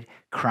started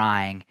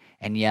crying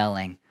and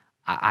yelling,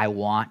 I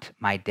want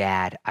my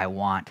dad. I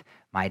want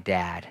my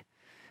dad.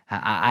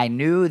 I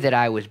knew that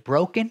I was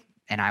broken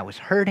and I was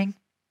hurting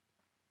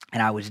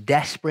and I was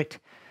desperate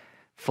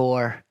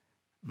for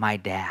my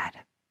dad.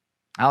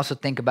 I also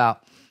think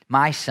about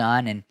my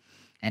son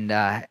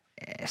and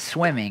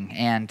swimming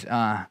and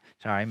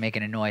sorry,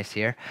 making a noise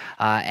here,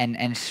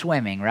 and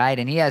swimming, right?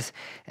 And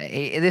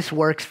this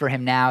works for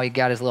him now. He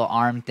got his little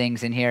arm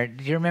things in here.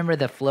 Do you remember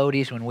the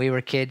floaties when we were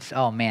kids?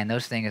 Oh man,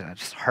 those things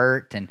just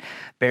hurt and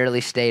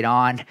barely stayed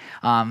on.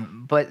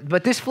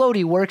 But this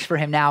floaty works for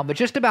him now. But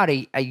just about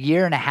a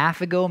year and a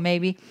half ago,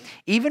 maybe,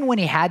 even when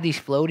he had these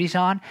floaties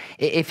on,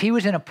 if he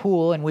was in a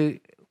pool and we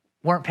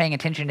weren't paying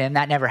attention to him,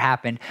 that never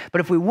happened.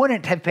 But if we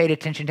wouldn't have paid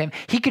attention to him,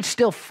 he could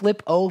still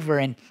flip over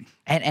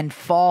and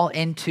fall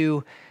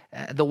into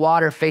the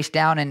water face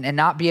down and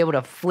not be able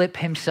to flip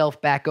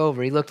himself back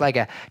over. He looked like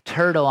a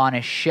turtle on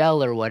a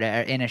shell or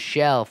whatever, in a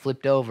shell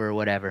flipped over or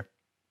whatever.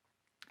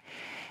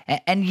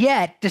 And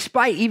yet,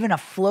 despite even a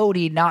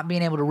floaty not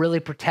being able to really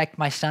protect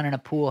my son in a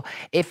pool,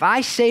 if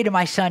I say to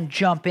my son,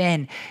 jump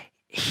in,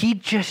 he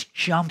just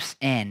jumps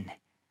in.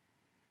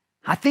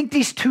 I think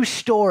these two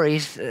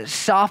stories,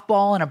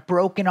 softball and a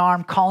broken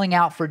arm calling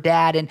out for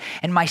dad,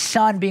 and my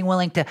son being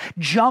willing to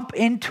jump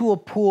into a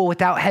pool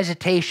without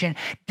hesitation,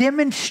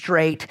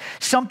 demonstrate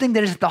something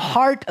that is at the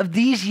heart of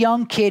these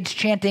young kids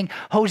chanting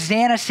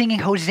Hosanna, singing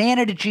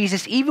Hosanna to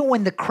Jesus, even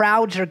when the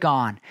crowds are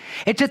gone.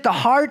 It's at the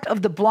heart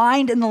of the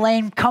blind and the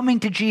lame coming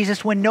to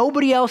Jesus when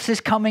nobody else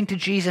is coming to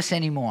Jesus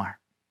anymore.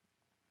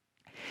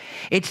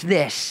 It's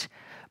this,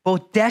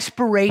 both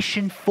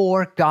desperation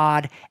for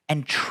God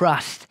and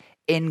trust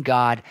in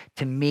God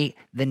to meet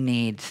the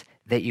needs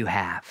that you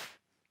have.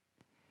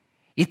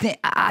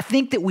 I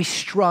think that we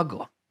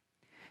struggle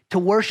to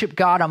worship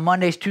God on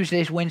Mondays,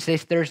 Tuesdays,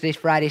 Wednesdays, Thursdays,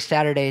 Fridays,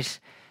 Saturdays,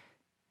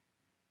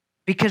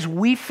 because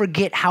we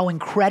forget how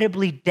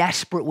incredibly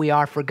desperate we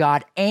are for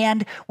God,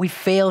 and we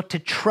fail to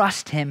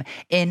trust him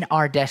in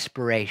our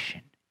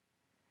desperation.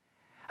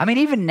 I mean,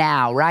 even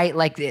now, right?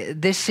 Like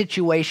this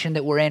situation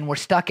that we're in, we're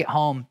stuck at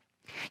home.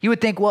 You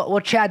would think, well,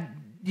 Chad,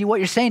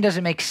 what you're saying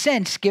doesn't make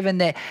sense given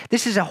that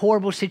this is a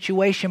horrible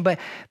situation. But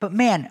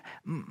man,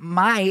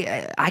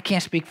 I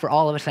can't speak for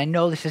all of us. I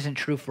know this isn't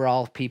true for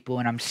all people,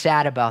 and I'm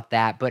sad about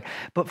that. But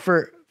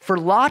for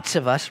lots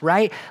of us,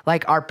 right?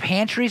 Like our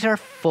pantries are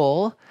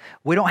full.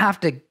 We don't have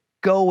to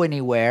go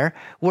anywhere.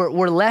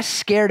 We're less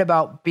scared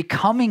about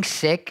becoming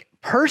sick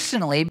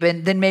personally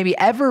than maybe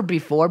ever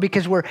before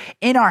because we're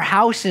in our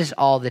houses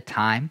all the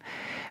time.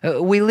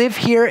 We live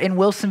here in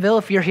Wilsonville.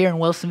 If you're here in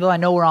Wilsonville, I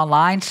know we're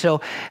online, so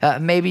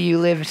maybe you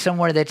live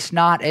somewhere that's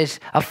not as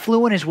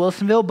affluent as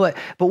Wilsonville, but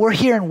we're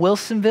here in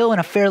Wilsonville in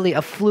a fairly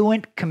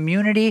affluent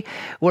community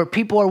where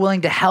people are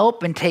willing to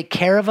help and take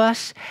care of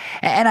us.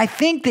 And I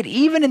think that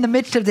even in the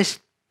midst of this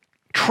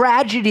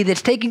tragedy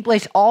that's taking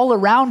place all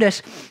around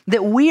us,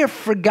 that we have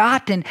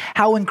forgotten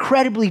how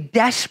incredibly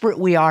desperate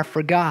we are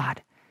for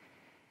God.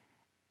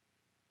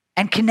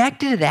 And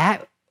connected to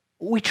that,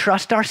 we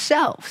trust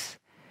ourselves.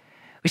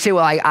 We say,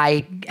 well,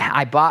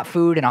 I bought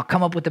food and I'll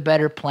come up with a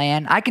better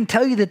plan. I can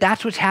tell you that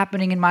that's what's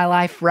happening in my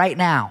life right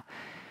now.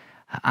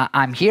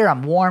 I'm here,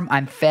 I'm warm,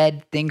 I'm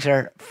fed. Things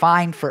are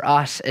fine for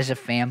us as a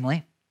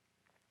family.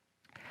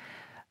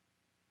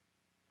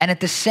 And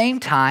at the same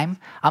time,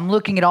 I'm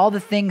looking at all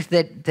the things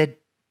that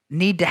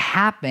need to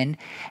happen.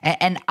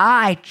 And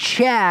I,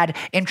 Chad,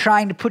 am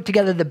trying to put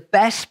together the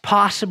best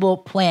possible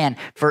plan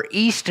for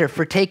Easter,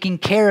 for taking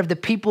care of the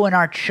people in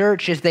our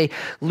church as they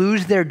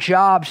lose their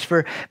jobs,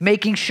 for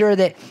making sure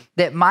that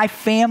my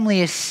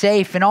family is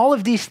safe, and all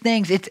of these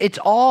things. It's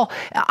all,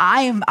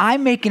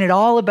 I'm making it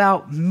all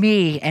about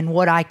me and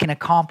what I can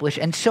accomplish.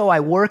 And so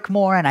I work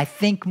more and I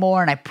think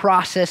more and I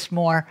process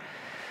more,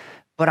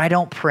 but I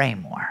don't pray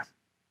more.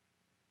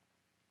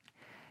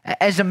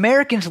 As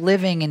Americans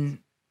living in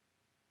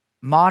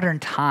modern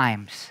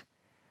times,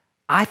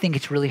 I think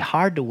it's really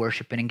hard to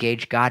worship and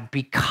engage God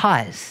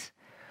because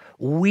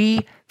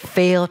we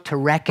fail to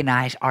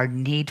recognize our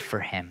need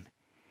for him,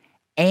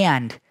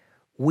 and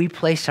we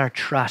place our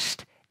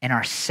trust in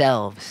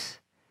ourselves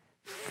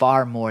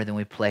far more than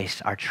we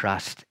place our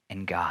trust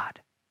in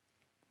God.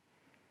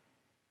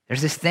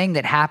 There's this thing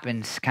that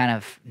happens kind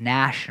of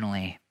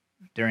nationally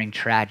during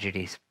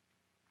tragedies.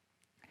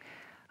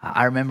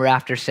 I remember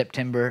after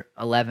September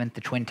 11th,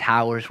 the Twin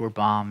Towers were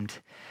bombed.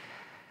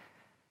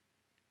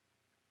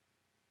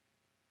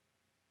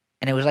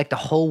 And it was like the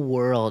whole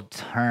world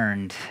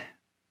turned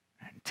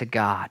to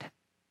God.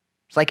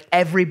 It's like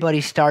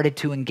everybody started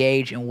to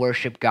engage and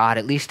worship God,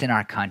 at least in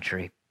our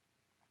country.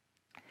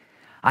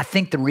 I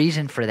think the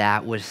reason for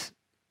that was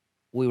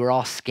we were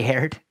all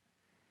scared.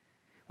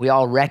 We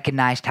all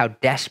recognized how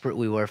desperate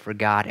we were for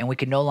God, and we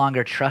could no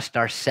longer trust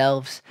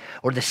ourselves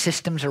or the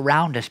systems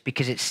around us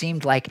because it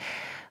seemed like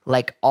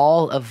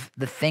all of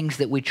the things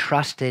that we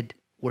trusted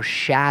were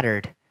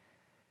shattered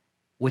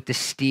with the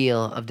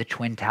steel of the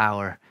Twin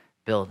Tower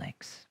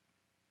buildings.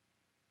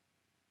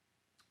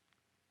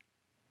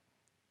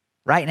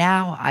 Right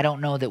now, I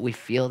don't know that we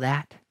feel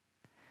that,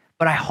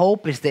 but I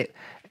hope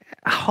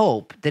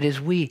that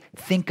as we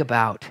think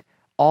about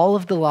all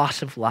of the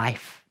loss of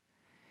life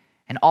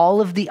and all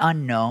of the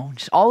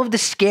unknowns, all of the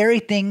scary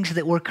things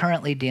that we're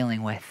currently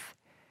dealing with,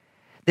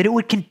 that it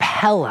would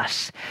compel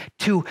us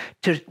to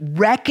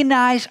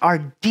recognize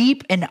our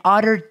deep and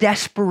utter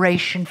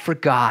desperation for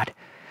God.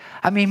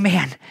 I mean,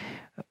 man,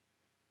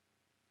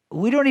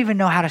 we don't even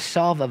know how to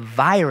solve a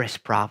virus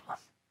problem.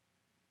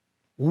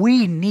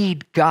 We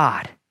need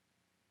God.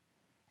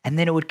 And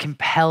then it would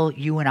compel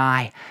you and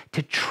I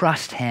to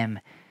trust him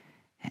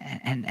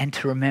and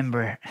to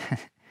remember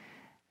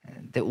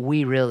that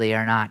we really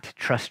are not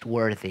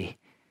trustworthy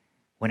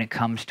when it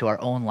comes to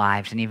our own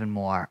lives and even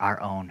more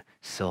our own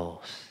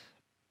souls.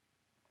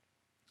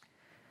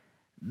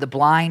 The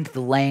blind,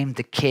 the lame,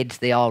 the kids,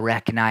 they all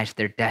recognized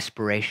their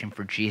desperation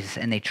for Jesus,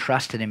 and they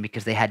trusted him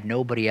because they had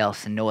nobody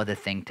else and no other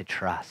thing to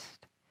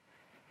trust.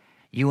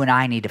 You and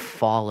I need to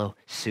follow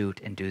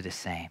suit and do the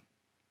same.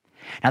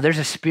 Now, there's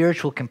a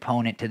spiritual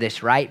component to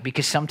this, right?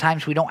 Because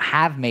sometimes we don't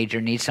have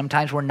major needs.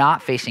 Sometimes we're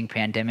not facing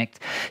pandemics.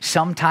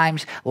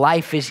 Sometimes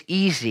life is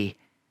easy.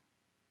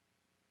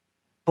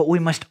 But we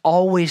must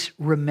always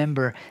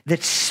remember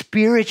that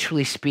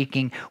spiritually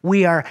speaking,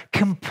 we are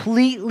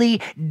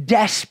completely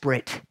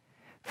desperate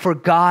for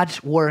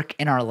God's work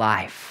in our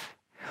life.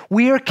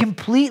 We are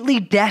completely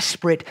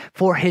desperate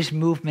for his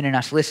movement in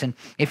us. Listen,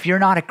 if you're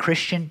not a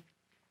Christian,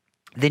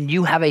 then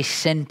you have a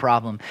sin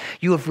problem.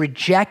 You have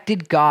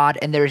rejected God,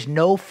 and there is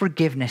no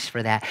forgiveness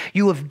for that.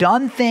 You have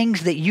done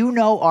things that you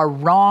know are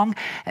wrong,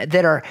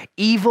 that are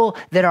evil,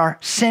 that are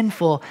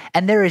sinful,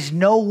 and there is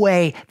no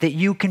way that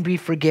you can be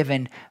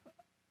forgiven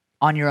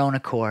on your own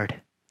accord.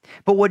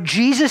 But what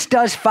Jesus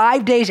does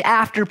 5 days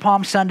after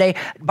Palm Sunday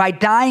by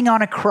dying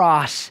on a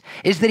cross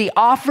is that he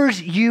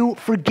offers you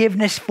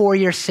forgiveness for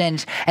your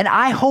sins. And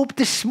I hope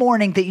this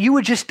morning that you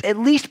would just at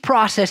least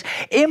process,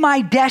 am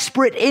I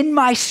desperate in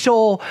my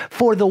soul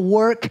for the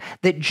work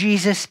that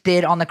Jesus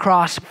did on the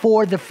cross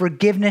for the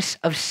forgiveness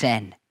of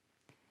sin?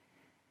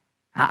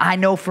 I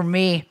know for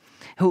me,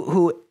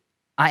 who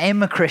I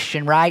am a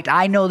Christian, right?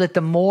 I know that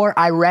the more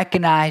I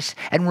recognize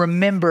and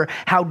remember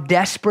how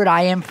desperate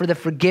I am for the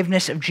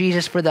forgiveness of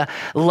Jesus, for the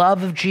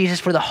love of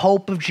Jesus, for the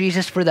hope of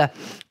Jesus, for the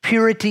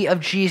purity of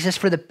Jesus,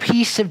 for the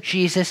peace of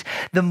Jesus,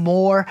 the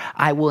more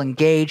I will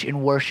engage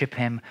and worship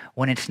him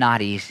when it's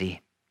not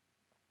easy.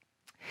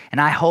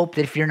 And I hope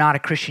that if you're not a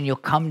Christian, you'll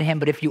come to him.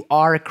 But if you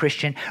are a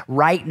Christian,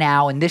 right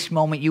now, in this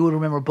moment, you would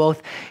remember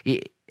both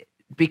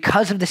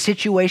because of the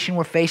situation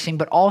we're facing,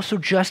 but also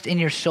just in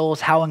your souls,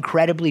 how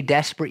incredibly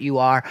desperate you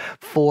are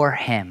for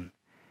him.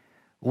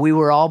 We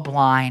were all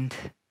blind,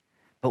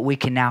 but we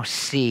can now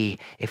see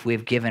if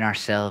we've given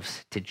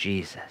ourselves to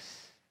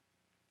Jesus.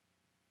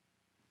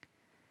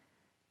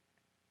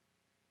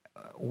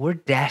 We're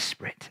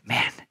desperate.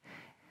 Man,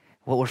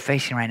 what we're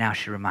facing right now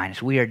should remind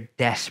us we are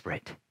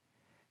desperate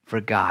for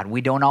God.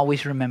 We don't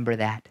always remember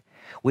that.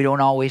 We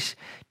don't always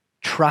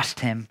trust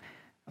him,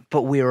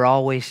 but we are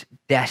always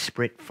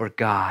desperate for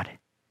God.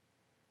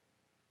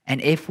 And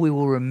if we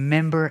will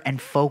remember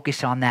and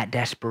focus on that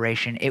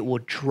desperation, it will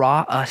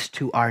draw us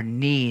to our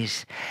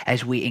knees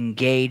as we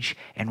engage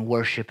and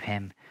worship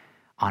him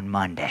on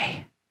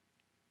Monday.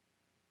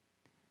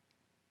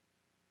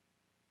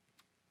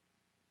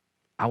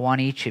 I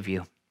want each of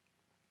you,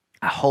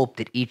 I hope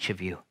that each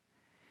of you,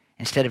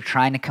 instead of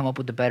trying to come up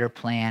with a better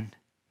plan,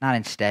 not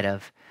instead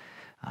of,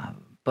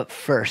 but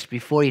first,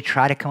 before you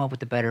try to come up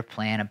with a better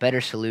plan, a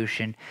better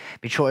solution,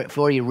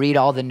 before you read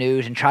all the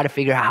news and try to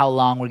figure out how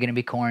long we're going to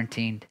be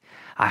quarantined,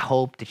 I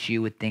hope that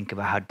you would think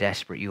about how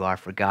desperate you are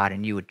for God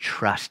and you would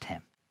trust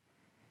him.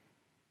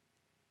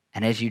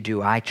 And as you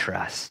do, I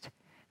trust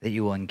that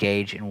you will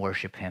engage and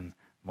worship him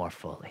more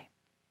fully.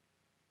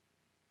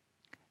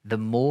 The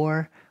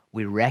more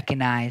we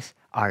recognize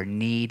our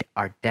need,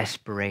 our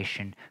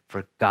desperation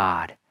for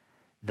God,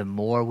 the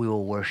more we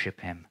will worship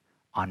him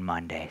on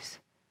Mondays.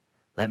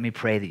 Let me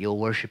pray that you'll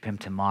worship him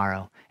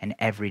tomorrow and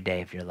every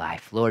day of your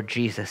life. Lord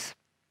Jesus,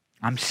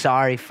 I'm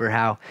sorry for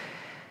how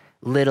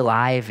little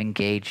I have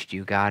engaged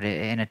you, God,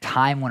 in a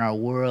time when our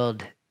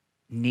world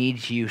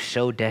needs you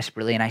so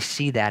desperately. And I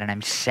see that and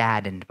I'm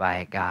saddened by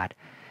it, God.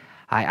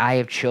 I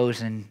have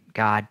chosen,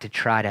 God, to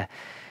try to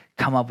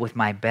come up with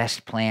my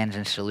best plans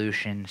and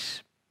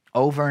solutions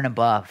over and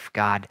above,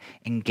 God,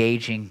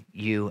 engaging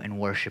you and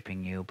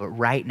worshiping you. But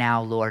right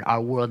now, Lord,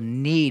 our world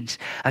needs,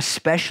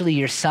 especially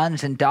your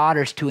sons and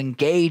daughters, to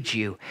engage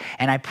you.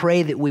 And I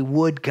pray that we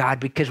would,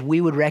 God, because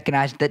we would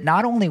recognize that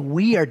not only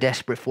we are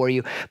desperate for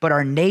you, but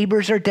our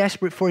neighbors are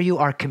desperate for you,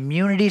 our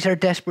communities are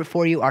desperate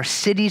for you, our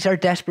cities are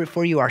desperate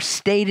for you, our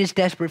state is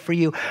desperate for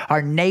you,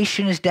 our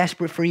nation is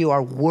desperate for you,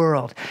 our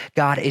world,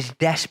 God, is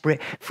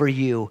desperate for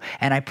you.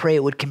 And I pray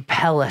it would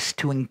compel us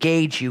to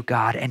engage you,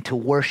 God, and to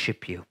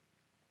worship you.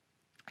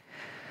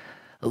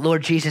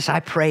 Lord Jesus, I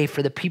pray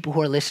for the people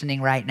who are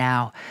listening right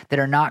now that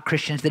are not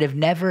Christians, that have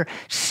never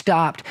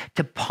stopped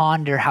to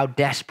ponder how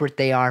desperate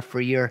they are for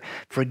your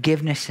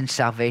forgiveness and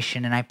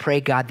salvation. And I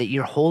pray, God, that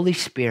your Holy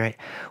Spirit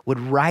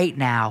would right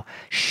now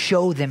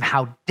show them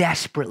how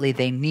desperately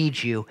they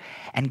need you.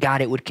 And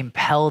God, it would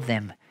compel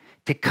them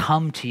to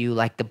come to you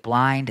like the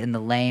blind and the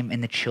lame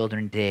and the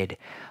children did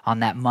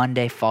on that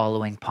Monday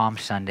following Palm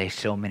Sunday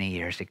so many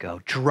years ago.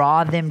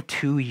 Draw them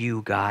to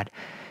you, God,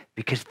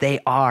 because they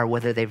are,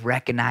 whether they've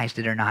recognized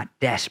it or not,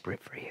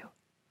 desperate for you.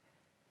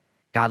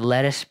 God,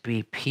 let us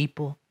be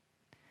people.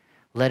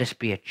 Let us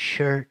be a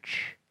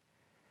church.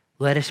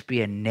 Let us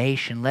be a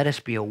nation. Let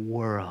us be a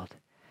world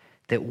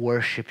that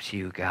worships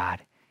you, God,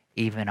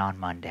 even on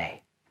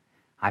Monday.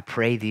 I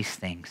pray these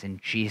things in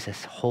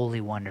Jesus' holy,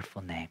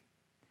 wonderful name.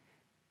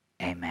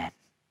 Amen.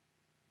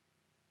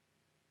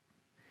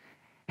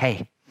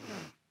 Hey,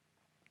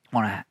 I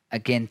want to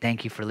again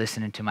thank you for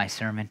listening to my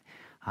sermon.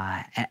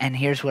 And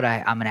here's what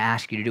I'm going to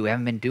ask you to do. We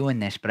haven't been doing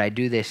this, but I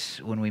do this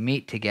when we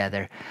meet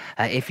together.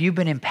 If you've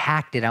been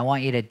impacted, I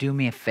want you to do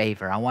me a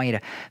favor. I want you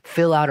to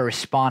fill out a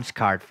response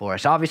card for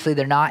us. Obviously,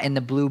 they're not in the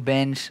blue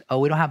bins. Oh,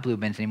 we don't have blue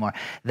bins anymore.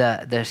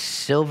 The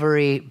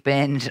silvery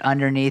bins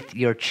underneath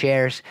your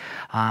chairs.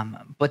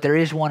 But there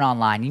is one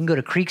online. You can go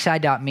to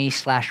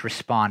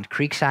creekside.me/respond,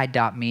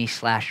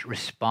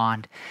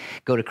 creekside.me/respond.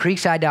 Go to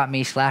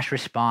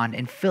creekside.me/respond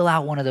and fill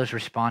out one of those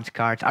response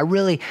cards. I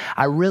really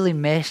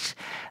miss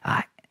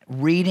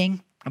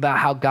reading about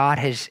how God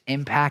has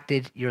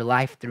impacted your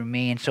life through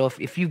me. And so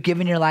if you've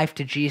given your life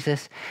to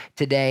Jesus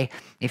today,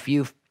 if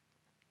you're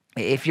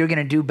going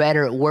to do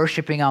better at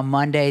worshiping on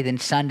Monday than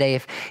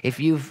Sunday, if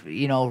you've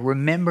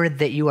remembered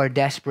that you are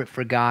desperate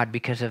for God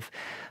because of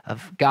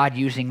God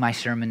using my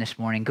sermon this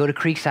morning, go to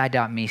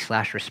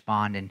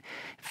creekside.me/respond and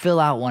fill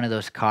out one of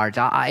those cards.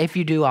 If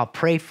you do, I'll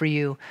pray for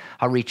you.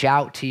 I'll reach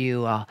out to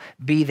you. I'll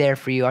be there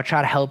for you. I'll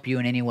try to help you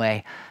in any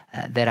way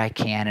that I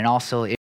can. And also,